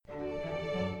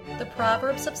The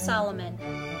Proverbs of Solomon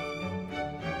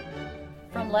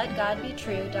from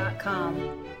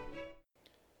LetGodBetrue.com.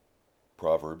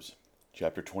 Proverbs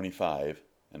chapter 25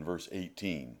 and verse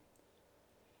 18.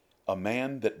 A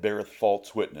man that beareth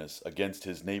false witness against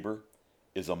his neighbor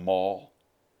is a maul,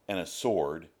 and a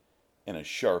sword, and a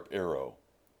sharp arrow.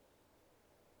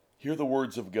 Hear the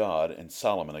words of God and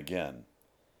Solomon again.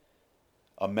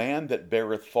 A man that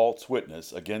beareth false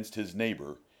witness against his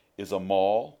neighbor is a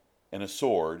maul, and a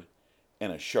sword,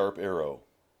 and a sharp arrow.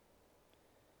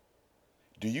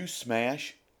 Do you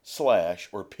smash, slash,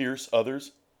 or pierce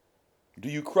others? Do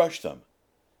you crush them,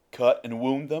 cut and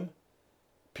wound them,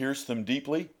 pierce them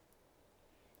deeply?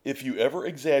 If you ever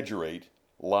exaggerate,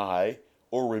 lie,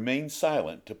 or remain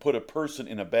silent to put a person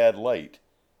in a bad light,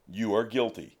 you are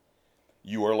guilty.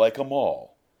 You are like a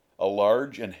maul, a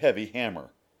large and heavy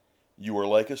hammer. You are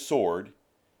like a sword.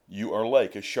 You are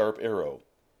like a sharp arrow.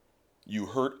 You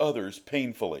hurt others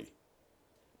painfully.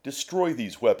 Destroy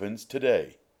these weapons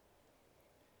today.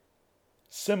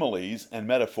 Similes and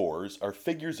metaphors are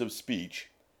figures of speech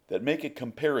that make a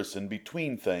comparison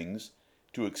between things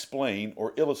to explain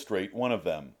or illustrate one of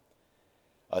them.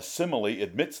 A simile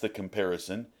admits the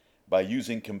comparison by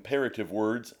using comparative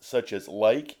words such as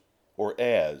like or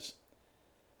as.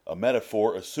 A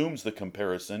metaphor assumes the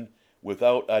comparison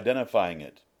without identifying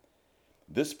it.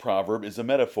 This proverb is a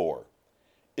metaphor.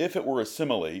 If it were a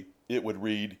simile, it would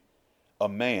read, A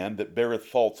man that beareth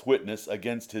false witness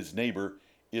against his neighbor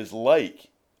is like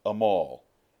a maul,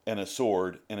 and a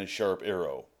sword, and a sharp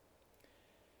arrow.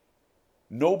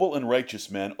 Noble and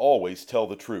righteous men always tell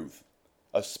the truth,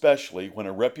 especially when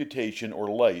a reputation or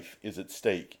life is at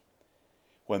stake.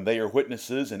 When they are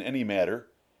witnesses in any matter,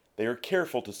 they are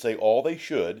careful to say all they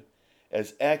should,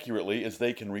 as accurately as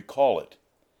they can recall it.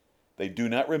 They do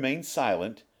not remain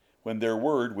silent when their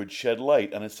word would shed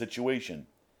light on a situation.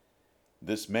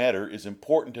 This matter is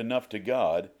important enough to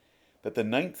God that the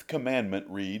 9th commandment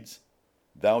reads,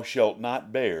 Thou shalt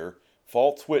not bear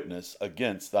false witness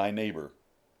against thy neighbor.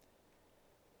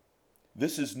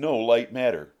 This is no light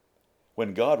matter.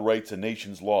 When God writes a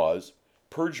nation's laws,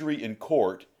 perjury in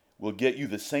court will get you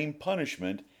the same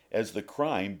punishment as the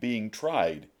crime being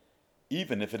tried,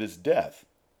 even if it is death.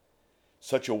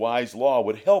 Such a wise law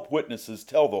would help witnesses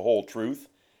tell the whole truth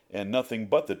and nothing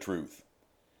but the truth.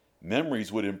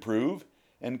 Memories would improve,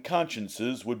 and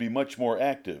consciences would be much more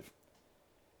active.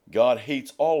 God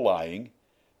hates all lying,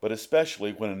 but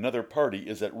especially when another party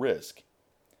is at risk.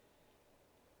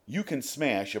 You can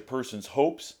smash a person's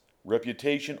hopes,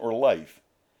 reputation, or life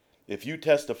if you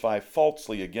testify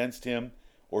falsely against him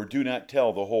or do not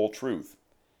tell the whole truth.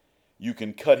 You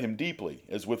can cut him deeply,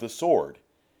 as with a sword,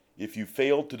 if you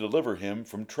fail to deliver him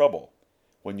from trouble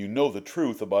when you know the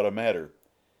truth about a matter.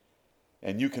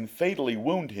 And you can fatally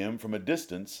wound him from a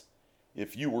distance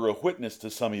if you were a witness to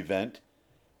some event,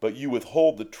 but you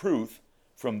withhold the truth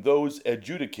from those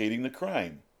adjudicating the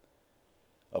crime.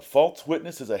 A false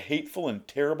witness is a hateful and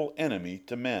terrible enemy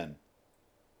to men.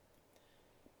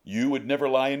 You would never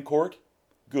lie in court?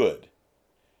 Good.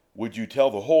 Would you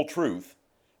tell the whole truth,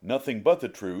 nothing but the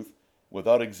truth,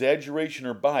 without exaggeration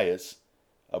or bias,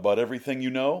 about everything you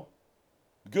know?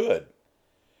 Good.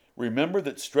 Remember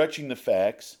that stretching the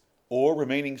facts or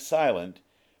remaining silent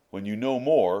when you know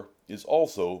more is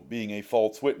also being a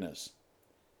false witness.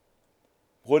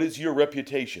 What is your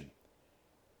reputation?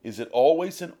 Is it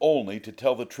always and only to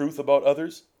tell the truth about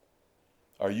others?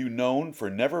 Are you known for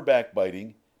never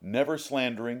backbiting, never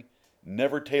slandering,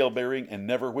 never talebearing, and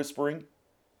never whispering?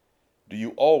 Do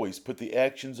you always put the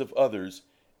actions of others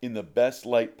in the best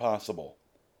light possible?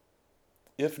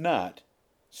 If not,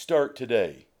 start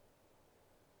today.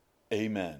 Amen.